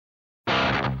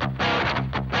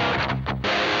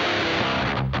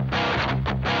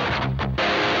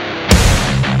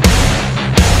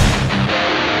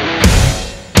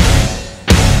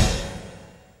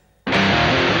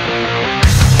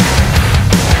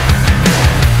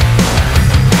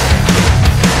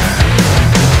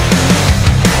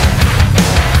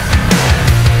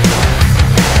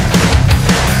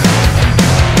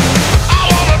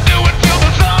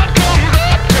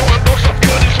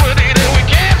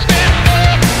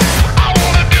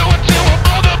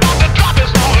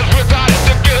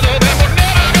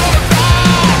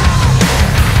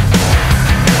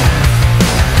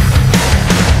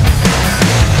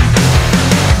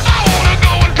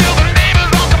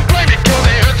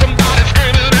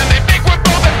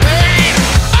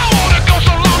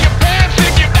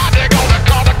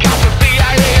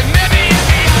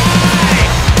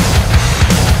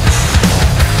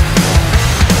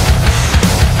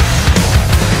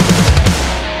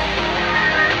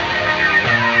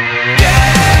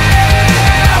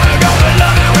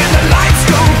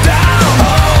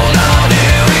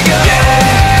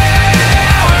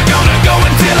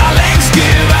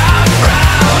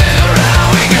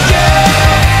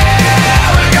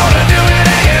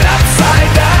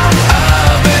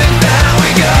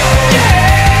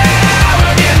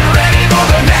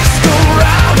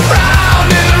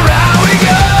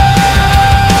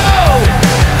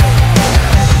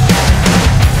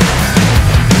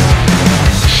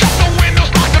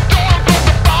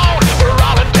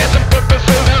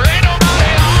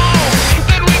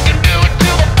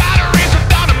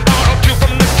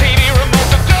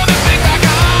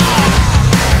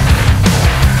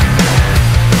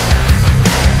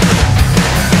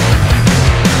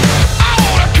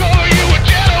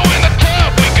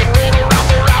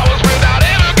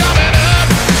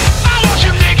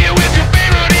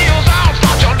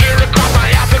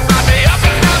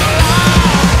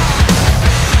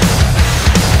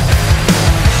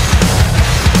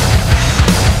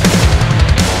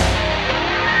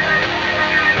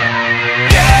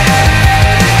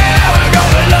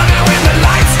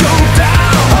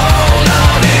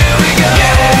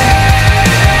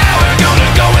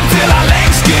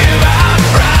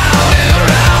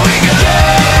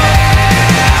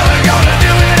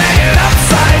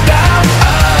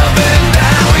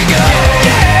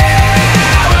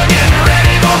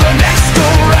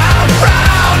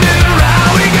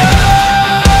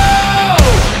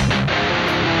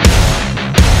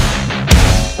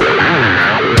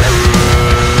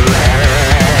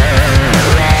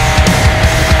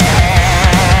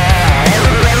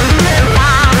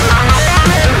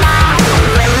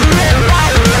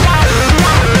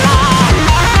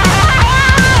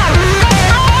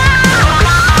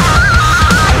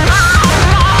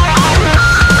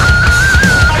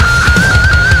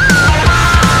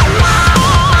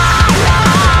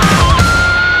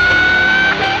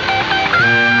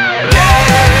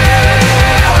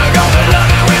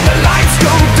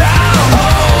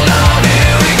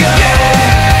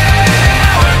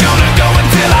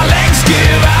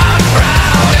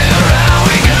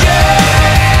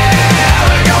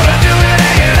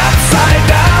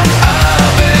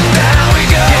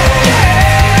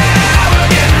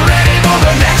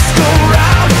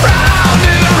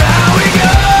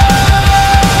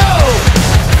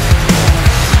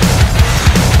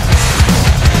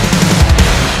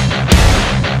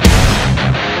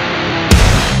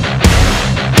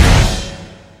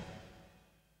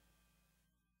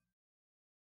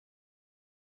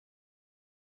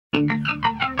I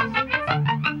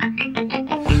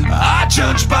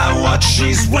judge by what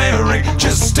she's wearing,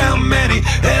 just how many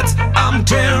heads I'm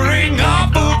tearing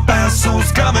off of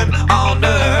assholes coming on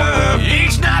her.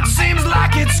 Each night seems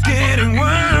like it's getting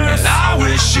worse, and I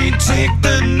wish she'd take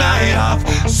the night off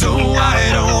so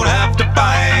I don't have to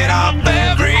bite off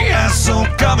every asshole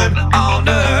coming on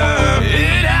her.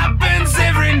 It happens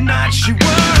every night she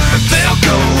works. They'll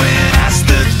go and ask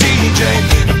the DJ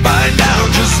and find out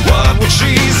just what would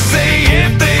she say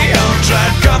if they all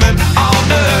tried coming on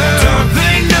her. Don't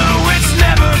they know it's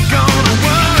never gonna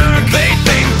work? They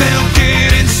think they'll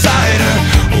get inside her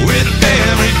with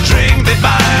every drink they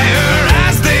buy her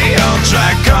as they all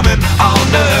try coming on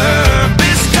her.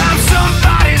 This time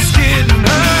somebody's getting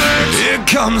hurt. Here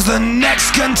comes the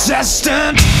next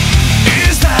contestant.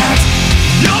 Is that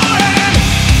your hand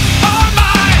or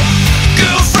my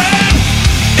girlfriend?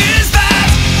 Is that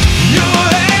your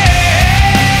hand?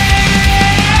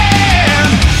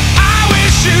 I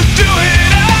wish you'd do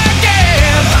it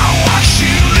again. I watch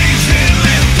you leave it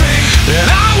limping, and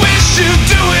I wish you'd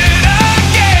do it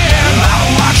again. I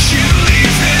watch you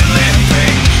leave it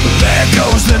limping. There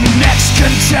goes the next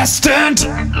contestant.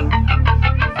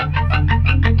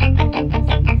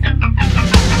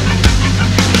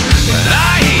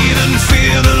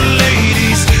 Feel the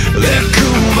ladies, they're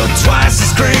cool but twice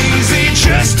as crazy,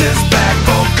 just as bad